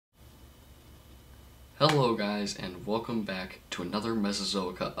Hello guys, and welcome back to another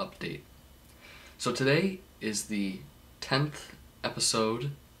Mesozoica update. So today is the 10th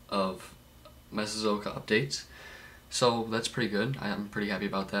episode of Mesozoica updates, so that's pretty good. I'm pretty happy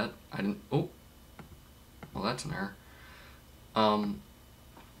about that. Well that's an error. I'm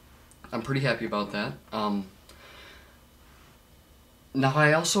pretty happy about that. Now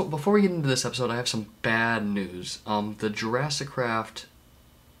I also, before we get into this episode, I have some bad news. The Jurassic Craft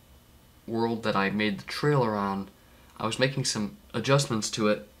world that I made the trailer on, I was making some adjustments to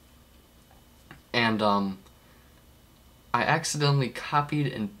it, and I accidentally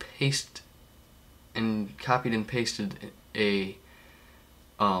copied and pasted a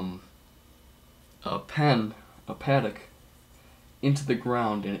paddock into the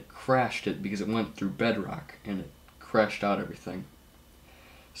ground, and it crashed it because it went through bedrock and it crashed out everything.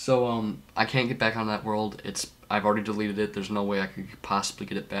 So I can't get back on that world. I've already deleted it. There's no way I could possibly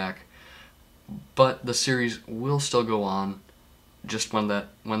get it back. But the series will still go on. Just when that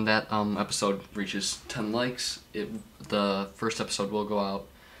episode reaches 10 likes, the first episode will go out.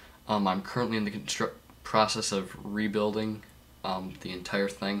 I'm currently in the process of rebuilding the entire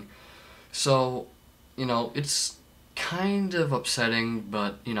thing. So, it's kind of upsetting,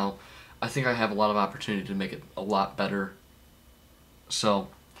 but, I think I have a lot of opportunity to make it a lot better. So,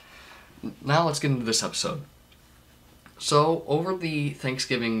 now let's get into this episode. So, over the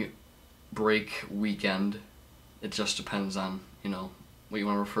Thanksgiving break weekend, it just depends on, what you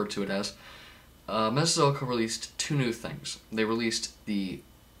want to refer to it as, Mesozoica released two new things. They released the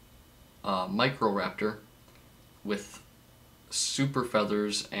Microraptor with super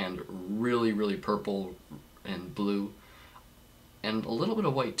feathers and really, really purple and blue, and a little bit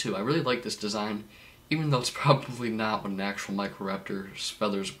of white too. I really like this design, even though it's probably not what an actual Microraptor's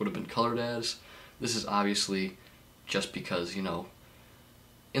feathers would have been colored as. This is obviously just because,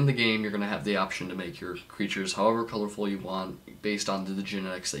 in the game you're going to have the option to make your creatures however colorful you want based on the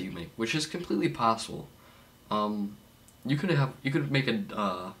genetics that you make, which is completely possible. You could make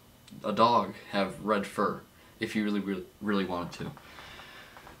a dog have red fur if you really wanted to.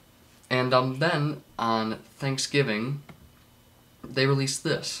 And then on Thanksgiving they released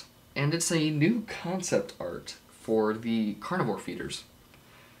this, and it's a new concept art for the carnivore feeders.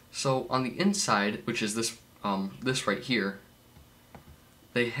 So on the inside, which is this right here,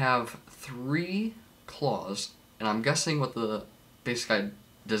 they have 3 claws, and I'm guessing what the basic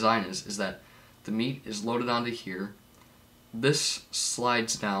design is that the meat is loaded onto here, this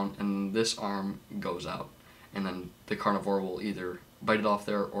slides down, and this arm goes out, and then the carnivore will either bite it off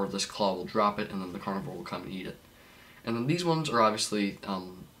there, or this claw will drop it, and then the carnivore will come and eat it. And then these ones are obviously,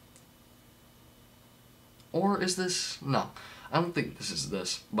 or is this? No, I don't think this is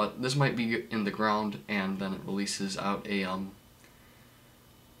this, but this might be in the ground, and then it releases out a,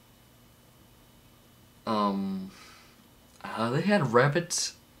 they had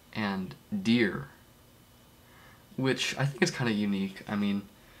rabbits and deer, which I think is kind of unique. I mean,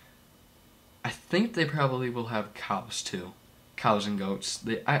 I think they probably will have cows too. Cows and goats.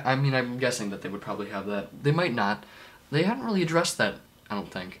 I mean, I'm guessing that they would probably have that. They might not. They haven't really addressed that, I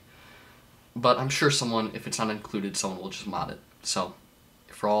don't think. But I'm sure someone, if it's not included, someone will just mod it. So,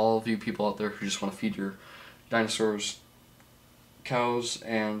 for all of you people out there who just want to feed your dinosaurs cows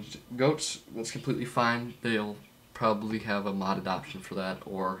and goats, that's completely fine. They'll probably have a modded option for that,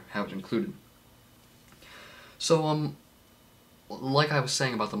 or have it included. So, like I was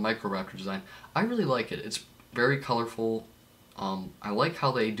saying about the Microraptor design, I really like it. It's very colorful. I like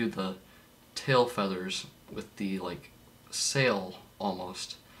how they do the tail feathers with the, sail,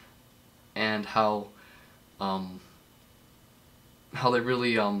 almost, and how they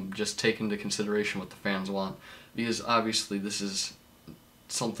really, just take into consideration what the fans want, because obviously this is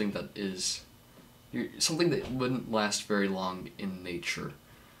something that wouldn't last very long in nature,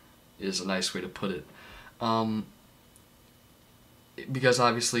 is a nice way to put it. Because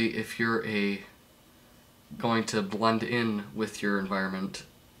obviously if you're going to blend in with your environment,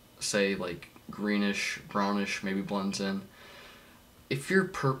 say like greenish, brownish, maybe blends in, if you're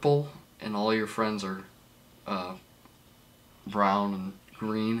purple and all your friends are brown and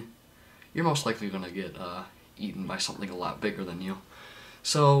green, you're most likely going to get eaten by something a lot bigger than you.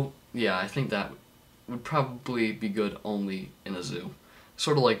 So yeah, I think that would probably be good only in a zoo.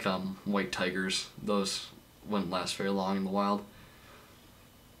 Sort of like white tigers. Those wouldn't last very long in the wild.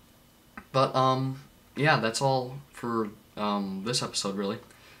 But yeah, that's all for this episode, really.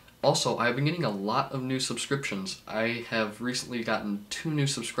 Also, I've been getting a lot of new subscriptions. I have recently gotten 2 new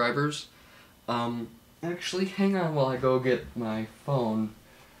subscribers. Actually, hang on while I go get my phone.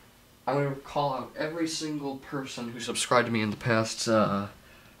 I'm going to call out every single person who subscribed to me in the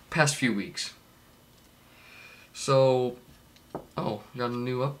past few weeks. So, oh, got a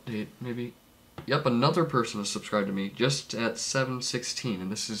new update, maybe. Yep, another person has subscribed to me, just at 7:16,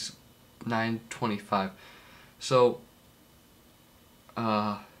 and this is 9:25. So,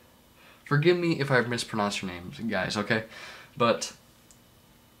 forgive me if I've mispronounced your names, guys, okay? But,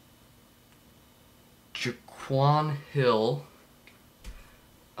 Jaquan Hill,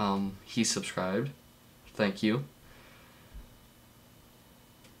 he subscribed. Thank you.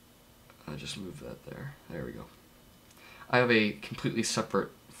 I just moved that there. There we go. I have a completely separate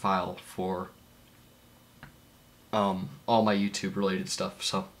file for all my YouTube related stuff.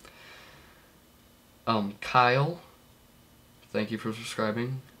 So Kyle, thank you for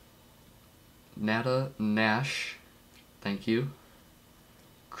subscribing. Nada Nash, thank you.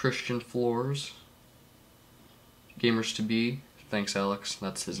 Christian Floors, Gamers to Be, thanks Alex,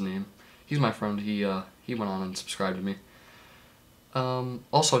 that's his name. He's my friend. He went on and subscribed to me.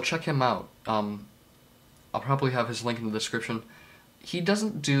 Also check him out. I'll probably have his link in the description. He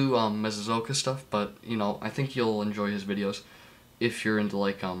doesn't do Mesozoica stuff, but you know, I think you'll enjoy his videos if you're into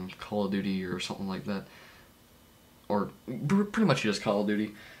like Call of Duty or something like that, or pretty much just Call of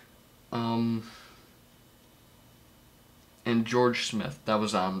Duty. And George Smith, that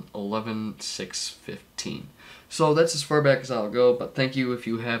was on 11/6/15. So that's as far back as I'll go. But thank you if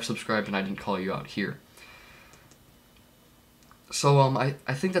you have subscribed and I didn't call you out here. So I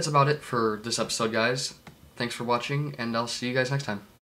think that's about it for this episode, guys. Thanks for watching, and I'll see you guys next time.